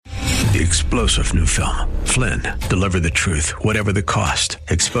The explosive new film, Flynn, deliver the truth, whatever the cost,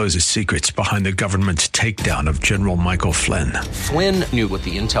 exposes secrets behind the government's takedown of General Michael Flynn. Flynn knew what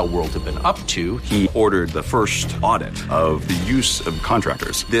the intel world had been up to. He ordered the first audit of the use of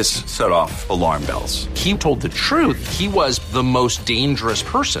contractors. This set off alarm bells. He told the truth. He was the most dangerous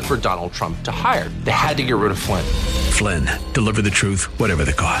person for Donald Trump to hire. They had to get rid of Flynn. Flynn, deliver the truth, whatever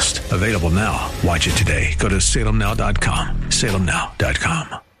the cost. Available now. Watch it today. Go to salemnow.com.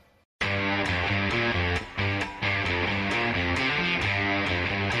 salemnow.com.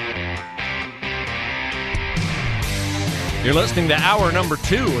 You're listening to hour number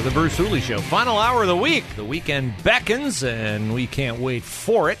 2 of the Bruce Hooley Show. Final hour of the week. The weekend beckons, and we can't wait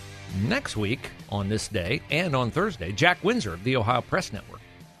for it. Next week, on this day, and on Thursday, Jack Windsor of the Ohio Press Network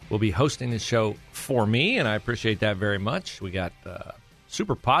will be hosting this show for me, and I appreciate that very much. We got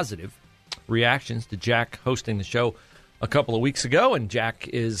super positive reactions to Jack hosting the show a couple of weeks ago, and Jack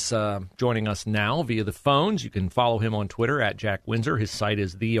is joining us now via the phones. You can follow him on Twitter at Jack Windsor. His site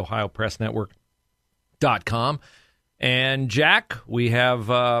is theohiopressnetwork.com. And, Jack, we have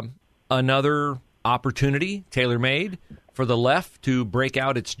another opportunity, tailor-made, for the left to break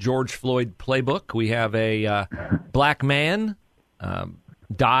out its George Floyd playbook. We have a black man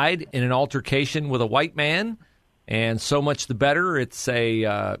died in an altercation with a white man, and so much the better. It's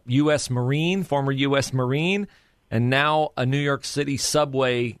a U.S. Marine, former U.S. Marine, and now a New York City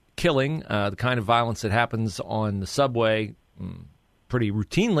subway killing, the kind of violence that happens on the subway pretty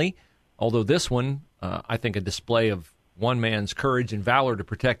routinely, although this one, I think a display of one man's courage and valor to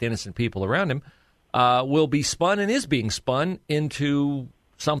protect innocent people around him, will be spun and is being spun into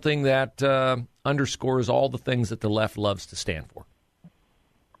something that underscores all the things that the left loves to stand for.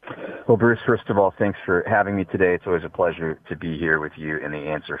 Well, Bruce, first of all, thanks for having me today. It's always a pleasure to be here with you and the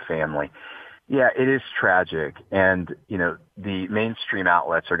Answer family. Yeah, it is tragic. And, you know, the mainstream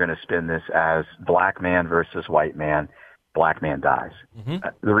outlets are going to spin this as black man versus white man. Black man dies. Mm-hmm.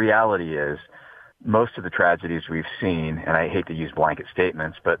 The reality is, most of the tragedies we've seen, and I hate to use blanket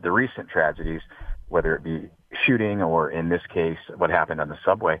statements, but the recent tragedies, whether it be shooting or in this case what happened on the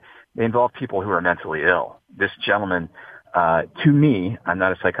subway, they involve people who are mentally ill. This gentleman, to me, I'm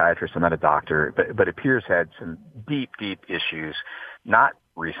not a psychiatrist, I'm not a doctor, but appears had some deep, deep issues, not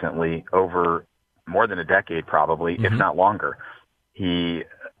recently, over more than a decade probably, if not longer. He,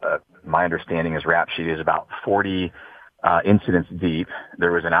 my understanding, his rap sheet is about 40 incidents deep.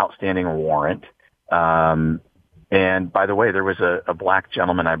 There was an outstanding warrant. And by the way, there was a black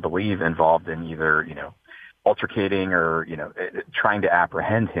gentleman, I believe, involved in either, altercating or, trying to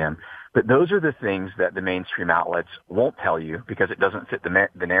apprehend him. But those are the things that the mainstream outlets won't tell you because it doesn't fit the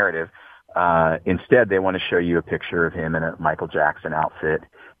narrative. Instead, they want to show you a picture of him in a Michael Jackson outfit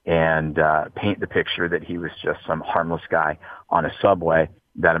and paint the picture that he was just some harmless guy on a subway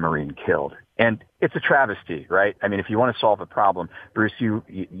that a Marine killed. And it's a travesty, right? I mean, if you want to solve a problem, Bruce,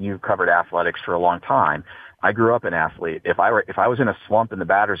 you covered athletics for a long time. I grew up an athlete. If I was in a slump in the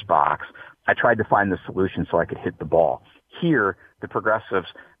batter's box, I tried to find the solution so I could hit the ball. Here, the progressives,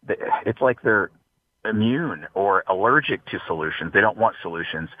 it's like they're immune or allergic to solutions. They don't want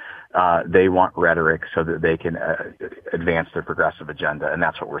solutions. They want rhetoric so that they can advance their progressive agenda, and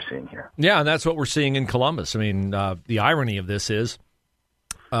that's what we're seeing here. Yeah, and that's what we're seeing in Columbus. I mean, the irony of this is,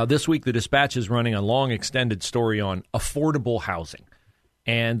 this week, the Dispatch is running a long, extended story on affordable housing.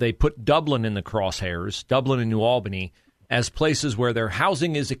 And they put Dublin in the crosshairs, Dublin and New Albany, as places where their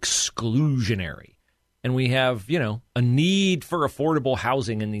housing is exclusionary. And we have, a need for affordable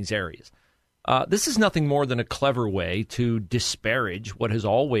housing in these areas. This is nothing more than a clever way to disparage what has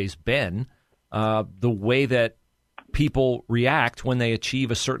always been the way that people react when they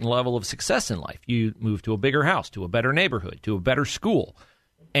achieve a certain level of success in life. You move to a bigger house, to a better neighborhood, to a better school.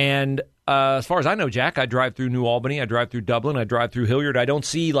 And as far as I know, Jack, I drive through New Albany, I drive through Dublin, I drive through Hilliard. I don't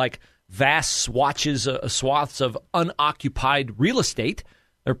see vast swaths of unoccupied real estate.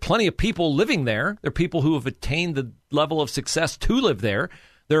 There are plenty of people living there. There are people who have attained the level of success to live there.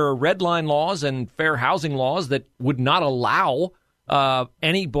 There are red line laws and fair housing laws that would not allow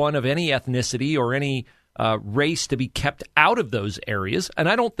anyone of any ethnicity or any race to be kept out of those areas. And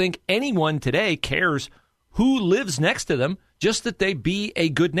I don't think anyone today cares who lives next to them, just that they be a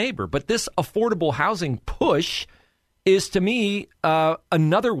good neighbor. But this affordable housing push is, to me,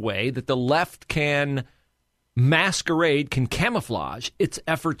 another way that the left can masquerade, can camouflage its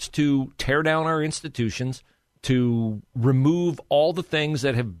efforts to tear down our institutions, to remove all the things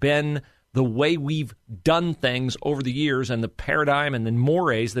that have been the way we've done things over the years and the paradigm and the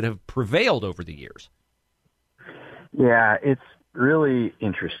mores that have prevailed over the years. Yeah, it's really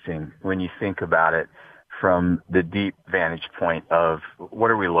interesting when you think about it. from the deep vantage point of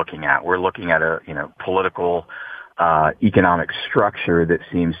what are we looking at? We're looking at a, political, economic structure that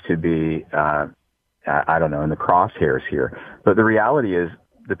seems to be, I don't know, in the crosshairs here. But the reality is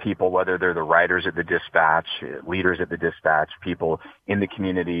the people, whether they're the writers at the Dispatch, leaders at the Dispatch, people in the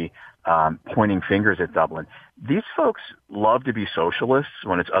community, pointing fingers at Dublin. These folks love to be socialists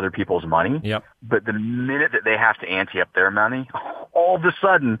when it's other people's money. Yep. But the minute that they have to ante up their money, all of a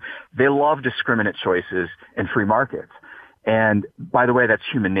sudden they love discriminate choices and free markets. And by the way, that's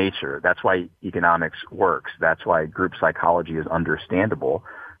human nature. That's why economics works. That's why group psychology is understandable,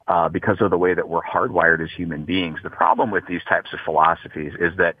 because of the way that we're hardwired as human beings. The problem with these types of philosophies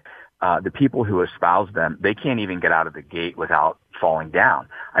is that the people who espouse them, they can't even get out of the gate without falling down.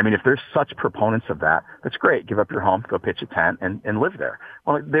 I mean, if there's such proponents of that, that's great. Give up your home, go pitch a tent, and live there.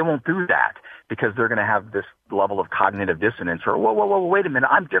 Well, they won't do that because they're going to have this level of cognitive dissonance or, whoa, wait a minute,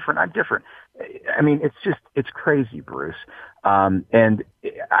 I'm different. I mean, it's crazy, Bruce. And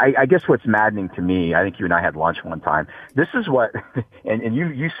I guess what's maddening to me, I think you and I had lunch one time. This is what, and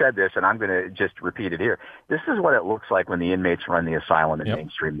you said this, and I'm going to just repeat it here. This is what it looks like when the inmates run the asylum in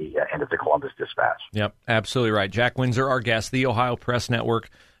mainstream media and at the Columbus Dispatch. Yep, absolutely right. Jack Windsor, our guest,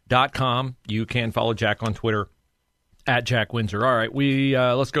 theohiopressnetwork.com. You can follow Jack on Twitter at Jack Windsor. All right,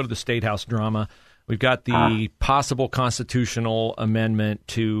 let's go to the State House drama. We've got the possible constitutional amendment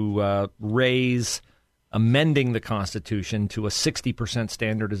to raise amending the Constitution to a 60%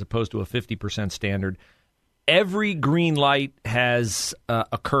 standard as opposed to a 50% standard. Every green light has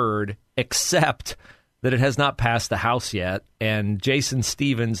occurred except that it has not passed the House yet, and Jason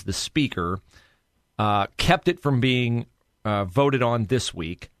Stevens, the Speaker, kept it from being voted on this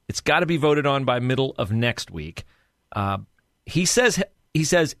week. It's got to be voted on by middle of next week. He says,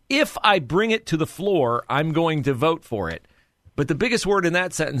 if I bring it to the floor, I'm going to vote for it. But the biggest word in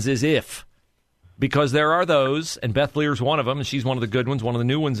that sentence is if, because there are those, and Beth Lear's one of them, and she's one of the good ones, one of the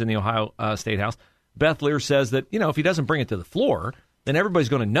new ones in the Ohio State House. Beth Lear says that, if he doesn't bring it to the floor, then everybody's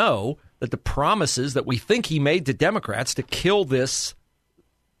going to know that the promises that we think he made to Democrats to kill this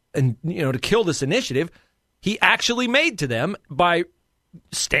and, to kill this initiative, he actually made to them by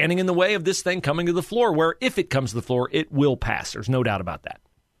standing in the way of this thing coming to the floor, where if it comes to the floor, it will pass. There's no doubt about that.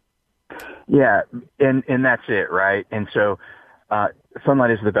 Yeah, and that's it, right? And so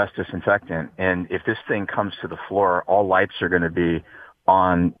sunlight is the best disinfectant, and if this thing comes to the floor, all lights are going to be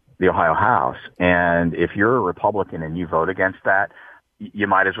on the Ohio House. And if you're a Republican and you vote against that, you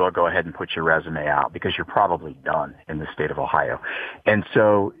might as well go ahead and put your resume out because you're probably done in the state of Ohio. And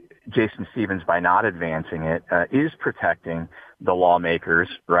so Jason Stevens, by not advancing it, is protecting the lawmakers,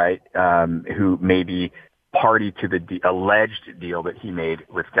 right, who may be party to the alleged deal that he made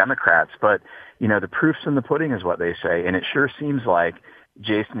with Democrats. But, the proof's in the pudding is what they say. And it sure seems like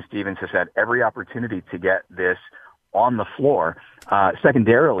Jason Stevens has had every opportunity to get this on the floor.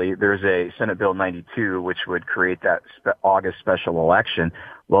 Secondarily, there's a Senate Bill 92, which would create that August special election.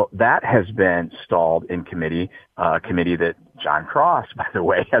 Well, that has been stalled in committee, a committee that John Cross, by the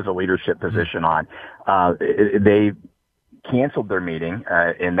way, has a leadership position on. They canceled their meeting,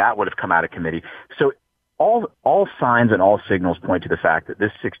 and that would have come out of committee. So all signs and all signals point to the fact that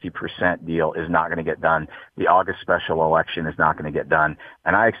this 60% deal is not going to get done. The August special election is not going to get done.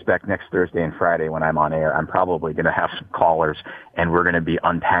 And I expect next Thursday and Friday when I'm on air, I'm probably going to have some callers, and we're going to be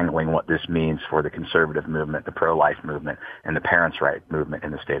untangling what this means for the conservative movement, the pro-life movement, and the parents' right movement in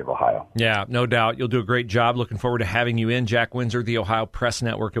the state of Ohio. Yeah, no doubt. You'll do a great job. Looking forward to having you in. Jack Windsor, the Ohio Press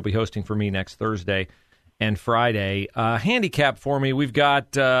Network. You'll be hosting for me next Thursday and Friday. Handicap for me, we've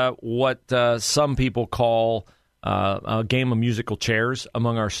got what some people call a game of musical chairs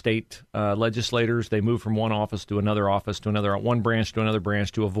among our state legislators. They move from one office to another, one branch to another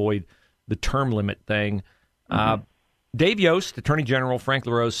branch to avoid the term limit thing. Dave Yost, Attorney General, Frank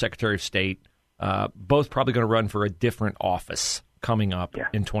LaRose, Secretary of State, both probably going to run for a different office coming up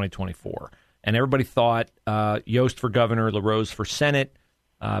in 2024. And everybody thought Yost for governor, LaRose for Senate.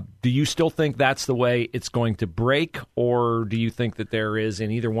 Do you still think that's the way it's going to break, or do you think that there is, in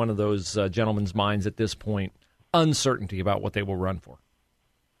either one of those gentlemen's minds at this point, uncertainty about what they will run for?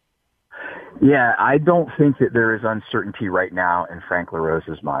 Yeah, I don't think that there is uncertainty right now in Frank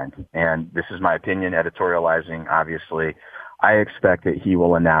LaRose's mind. And this is my opinion, editorializing, obviously. I expect that he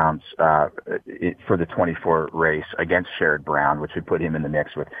will announce for the 24 race against Sherrod Brown, which would put him in the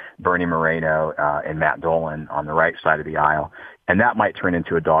mix with Bernie Moreno and Matt Dolan on the right side of the aisle. And that might turn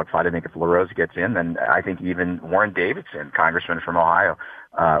into a dogfight. I think if LaRose gets in, then I think even Warren Davidson, congressman from Ohio,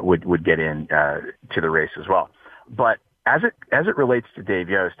 would get in to the race as well. But As it relates to Dave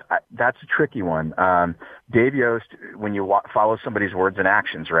Yost, that's a tricky one. Dave Yost, when you follow somebody's words and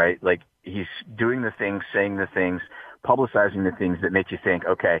actions, right? Like he's doing the things, saying the things, publicizing the things that make you think,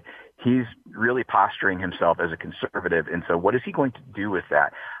 okay, he's really posturing himself as a conservative. And so what is he going to do with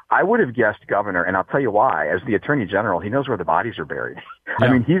that? I would have guessed governor, and I'll tell you why. As the attorney general, he knows where the bodies are buried. Yeah.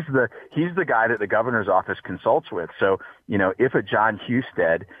 I mean, he's the guy that the governor's office consults with. So, if a John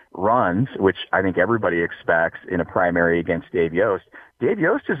Husted runs, which I think everybody expects in a primary against Dave Yost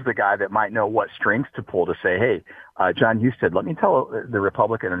is the guy that might know what strings to pull to say, hey, John Husted, let me tell the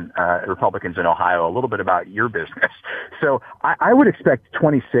Republicans in Ohio a little bit about your business. So I would expect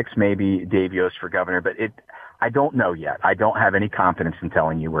 26 maybe Dave Yost for governor, but I don't know yet. I don't have any confidence in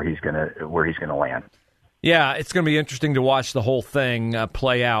telling you where he's gonna land. Yeah, it's going to be interesting to watch the whole thing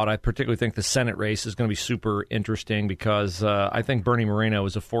play out. I particularly think the Senate race is going to be super interesting because I think Bernie Moreno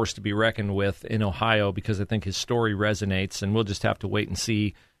is a force to be reckoned with in Ohio because I think his story resonates, and we'll just have to wait and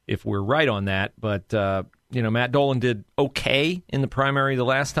see if we're right on that. But, Matt Dolan did okay in the primary the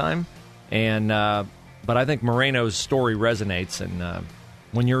last time, and but I think Moreno's story resonates, and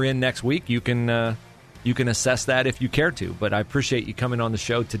when you're in next week, you can assess that if you care to. But I appreciate you coming on the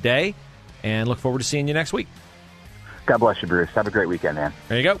show today, and look forward to seeing you next week. God bless you, Bruce. Have a great weekend, man.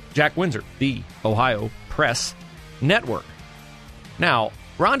 There you go. Jack Windsor, the Ohio Press Network. Now,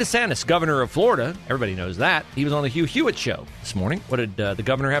 Ron DeSantis, governor of Florida, everybody knows that. He was on the Hugh Hewitt show this morning. What did the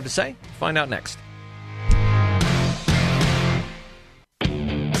governor have to say? Find out next.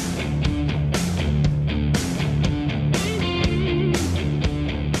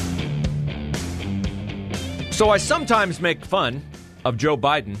 So I sometimes make fun of Joe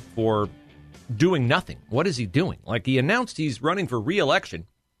Biden for doing nothing. What is he doing? Like, he announced he's running for re-election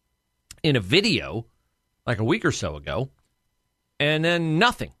in a video like a week or so ago, and then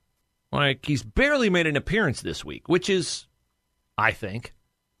nothing. Like, he's barely made an appearance this week, which is, I think,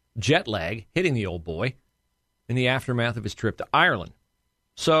 jet lag hitting the old boy in the aftermath of his trip to Ireland.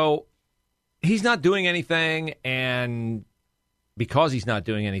 So he's not doing anything, and because he's not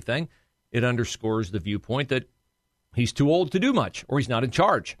doing anything, it underscores the viewpoint that he's too old to do much, or he's not in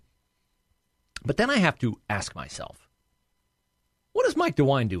charge. But then I have to ask myself, what does Mike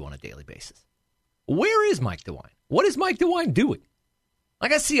DeWine do on a daily basis? Where is Mike DeWine? What is Mike DeWine doing?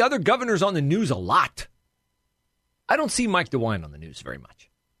 Like, I see other governors on the news a lot. I don't see Mike DeWine on the news very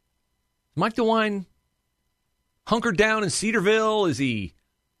much. Is Mike DeWine hunkered down in Cedarville? Is he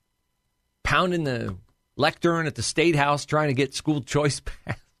pounding the lectern at the State House trying to get school choice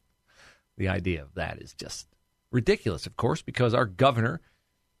passed? The idea of that is just ridiculous, of course, because our governor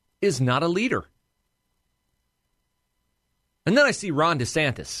is not a leader. And then I see Ron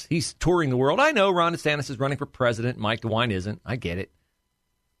DeSantis. He's touring the world. I know Ron DeSantis is running for president. Mike DeWine isn't. I get it.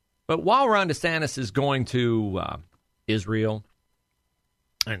 But while Ron DeSantis is going to Israel,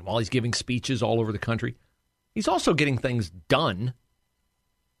 and while he's giving speeches all over the country, he's also getting things done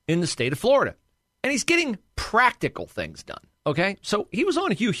in the state of Florida. And he's getting practical things done. Okay? So he was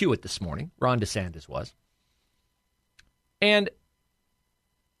on Hugh Hewitt this morning. Ron DeSantis was. And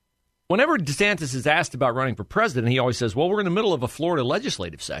whenever DeSantis is asked about running for president, he always says, well, we're in the middle of a Florida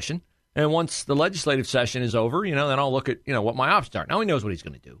legislative session. And once the legislative session is over, then I'll look at, what my options are. Now he knows what he's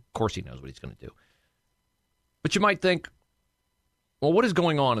going to do. Of course he knows what he's going to do. But you might think, well, what is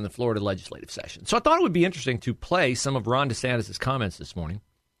going on in the Florida legislative session? So I thought it would be interesting to play some of Ron DeSantis' comments this morning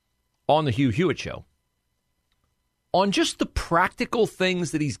on the Hugh Hewitt show on just the practical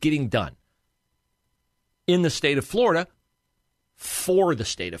things that he's getting done in the state of Florida for the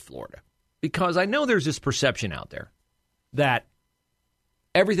state of Florida. Because I know there's this perception out there that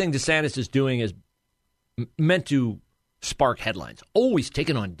everything DeSantis is doing is meant to spark headlines. Oh, he's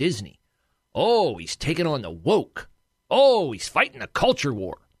taking on Disney. Oh, he's taking on the woke. Oh, he's fighting a culture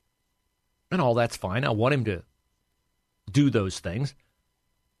war. And all that's fine. I want him to do those things.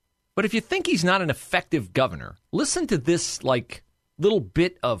 But if you think he's not an effective governor, listen to this little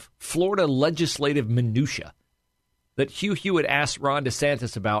bit of Florida legislative minutia that Hugh Hewitt asked Ron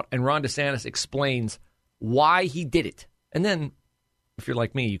DeSantis about, and Ron DeSantis explains why he did it. And then, if you're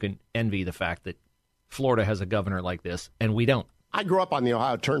like me, you can envy the fact that Florida has a governor like this, and we don't. I grew up on the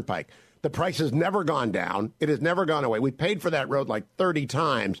Ohio Turnpike. The price has never gone down. It has never gone away. We paid for that road like 30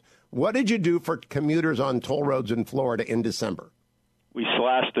 times. What did you do for commuters on toll roads in Florida in December? We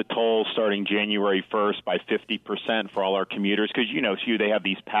slashed the toll starting January 1st by 50% for all our commuters because, they have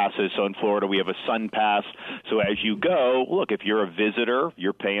these passes. So in Florida, we have a Sun Pass. So as you go, look, if you're a visitor,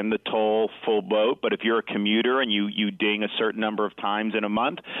 you're paying the toll full boat. But if you're a commuter and you ding a certain number of times in a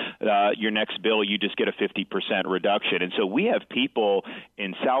month, your next bill, you just get a 50% reduction. And so we have people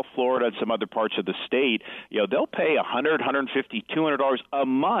in South Florida and some other parts of the state, they'll pay $100, $150, $200 a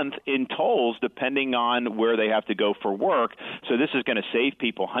month in tolls depending on where they have to go for work. So this is going to save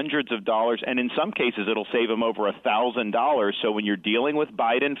people hundreds of dollars, and in some cases it'll save them over $1,000. So when you're dealing with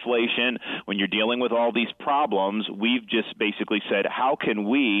Biden inflation, when you're dealing with all these problems, we've just basically said, how can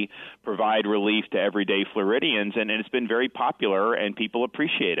we provide relief to everyday Floridians? And it's been very popular, and people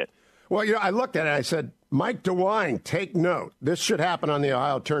appreciate it. Well, I looked at it and I said, Mike DeWine, take note. This should happen on the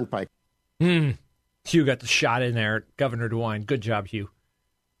Ohio Turnpike. Hugh got the shot in there, Governor DeWine. Good job, Hugh.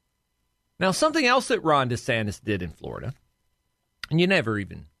 Now, something else that Ron DeSantis did in Florida, and you never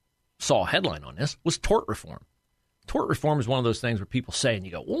even saw a headline on this, was tort reform. Tort reform is one of those things where people say, and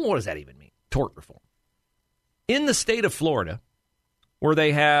you go, well, what does that even mean? Tort reform. In the state of Florida, where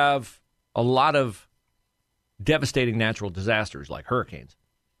they have a lot of devastating natural disasters like hurricanes,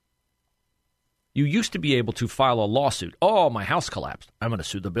 you used to be able to file a lawsuit. Oh, my house collapsed. I'm going to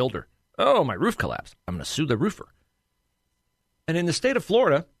sue the builder. Oh, my roof collapsed. I'm going to sue the roofer. And in the state of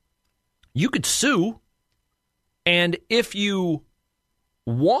Florida, you could sue, and if you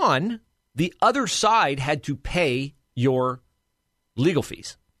won, the other side had to pay your legal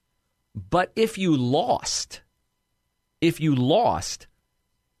fees. But if you lost,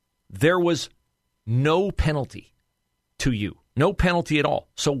 there was no penalty to you. No penalty at all.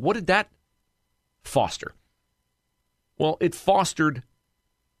 So what did that foster? Well, it fostered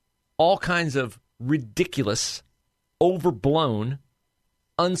all kinds of ridiculous, overblown,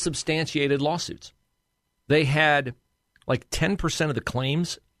 unsubstantiated lawsuits. They had like 10% of the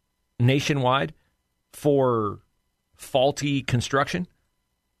claims nationwide for faulty construction.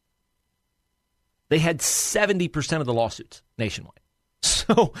 They had 70% of the lawsuits nationwide.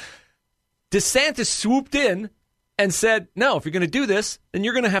 So DeSantis swooped in and said, no, if you're going to do this, then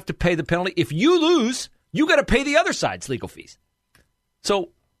you're going to have to pay the penalty. If you lose, you got to pay the other side's legal fees. So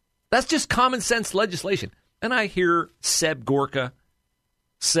that's just common sense legislation. And I hear Seb Gorka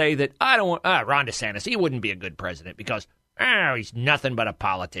say that I don't want Ron DeSantis. He wouldn't be a good president because he's nothing but a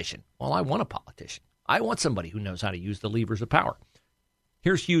politician. Well, I want a politician. I want somebody who knows how to use the levers of power.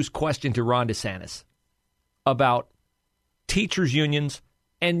 Here's Hugh's question to Ron DeSantis about teachers' unions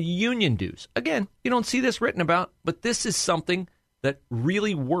and union dues. Again, you don't see this written about, but this is something that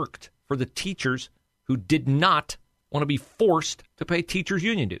really worked for the teachers who did not want to be forced to pay teachers'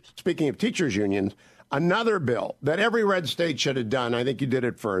 union dues. Speaking of teachers' unions, another bill that every red state should have done, I think you did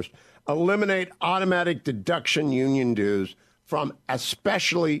it first, eliminate automatic deduction union dues from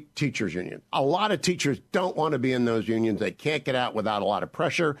especially teachers' unions. A lot of teachers don't want to be in those unions. They can't get out without a lot of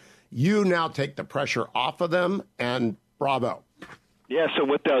pressure. You now take the pressure off of them, and bravo. Yeah, so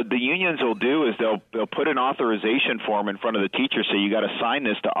what the unions will do is they'll put an authorization form in front of the teacher, say you got to sign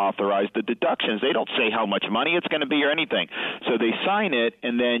this to authorize the deductions. They don't say how much money it's going to be or anything. So they sign it,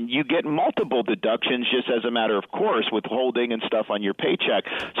 and then you get multiple deductions just as a matter of course, withholding and stuff on your paycheck.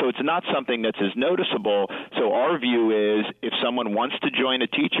 So it's not something that's as noticeable. So our view is if someone wants to join a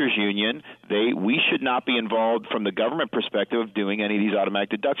teachers union, we should not be involved from the government perspective of doing any of these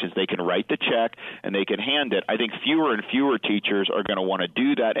automatic deductions. They can write the check and they can hand it. I think fewer and fewer teachers are going to want to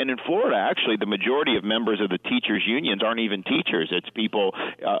do that. And in Florida, actually, the majority of members of the teachers' unions aren't even teachers. It's people,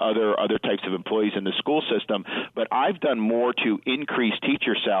 other types of employees in the school system. But I've done more to increase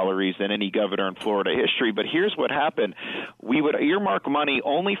teacher salaries than any governor in Florida history. But here's what happened. We would earmark money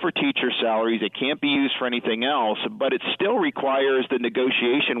only for teacher salaries. It can't be used for anything else, but it still requires the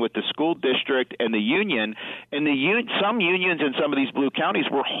negotiation with the school district and the union. And some unions in some of these blue counties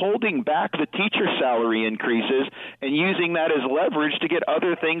were holding back the teacher salary increases and using that as leverage to get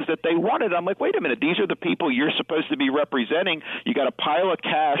other things that they wanted. I'm like, wait a minute, these are the people you're supposed to be representing. You got a pile of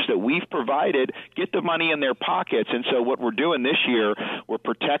cash that we've provided, get the money in their pockets. And so what we're doing this year, we're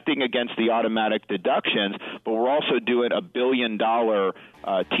protecting against the automatic deductions, but we're also doing $1 billion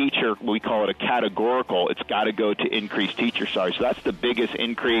teacher, we call it a categorical. It's got to go to increase teacher salaries. So that's the biggest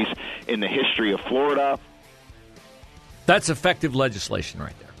increase in the history of Florida. That's effective legislation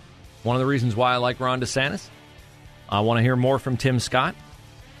right there. One of the reasons why I like Ron DeSantis. I want to hear more from Tim Scott.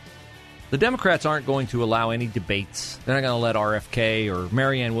 The Democrats aren't going to allow any debates. They're not going to let RFK or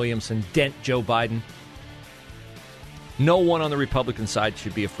Marianne Williamson dent Joe Biden. No one on the Republican side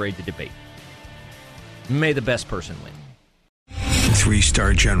should be afraid to debate. May the best person win.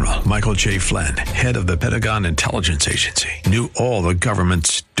 3-star general Michael J. Flynn, head of the Pentagon Intelligence Agency, knew all the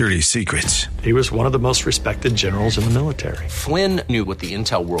government's dirty secrets. He was one of the most respected generals in the military. Flynn knew what the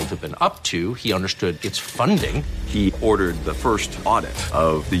intel world had been up to. He understood its funding. He ordered the first audit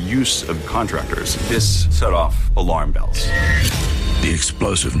of the use of contractors. This set off alarm bells. The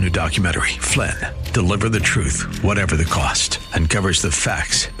explosive new documentary, Flynn, Deliver the Truth, Whatever the Cost, uncovers the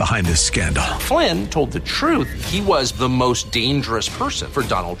facts behind this scandal. Flynn told the truth. He was the most dangerous person for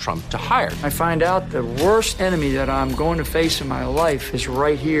Donald Trump to hire. I find out the worst enemy that I'm going to face in my life is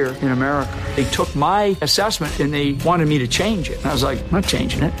right here in America. They took my assessment and they wanted me to change it. And I was like, I'm not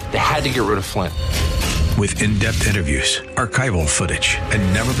changing it. They had to get rid of Flynn. With in-depth interviews, archival footage,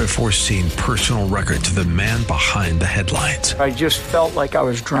 and never-before-seen personal records of the man behind the headlines. I just felt like I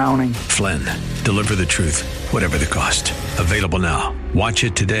was drowning. Flynn, Deliver the Truth, Whatever the Cost. Available now. Watch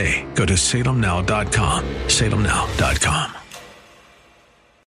it today. Go to salemnow.com. salemnow.com.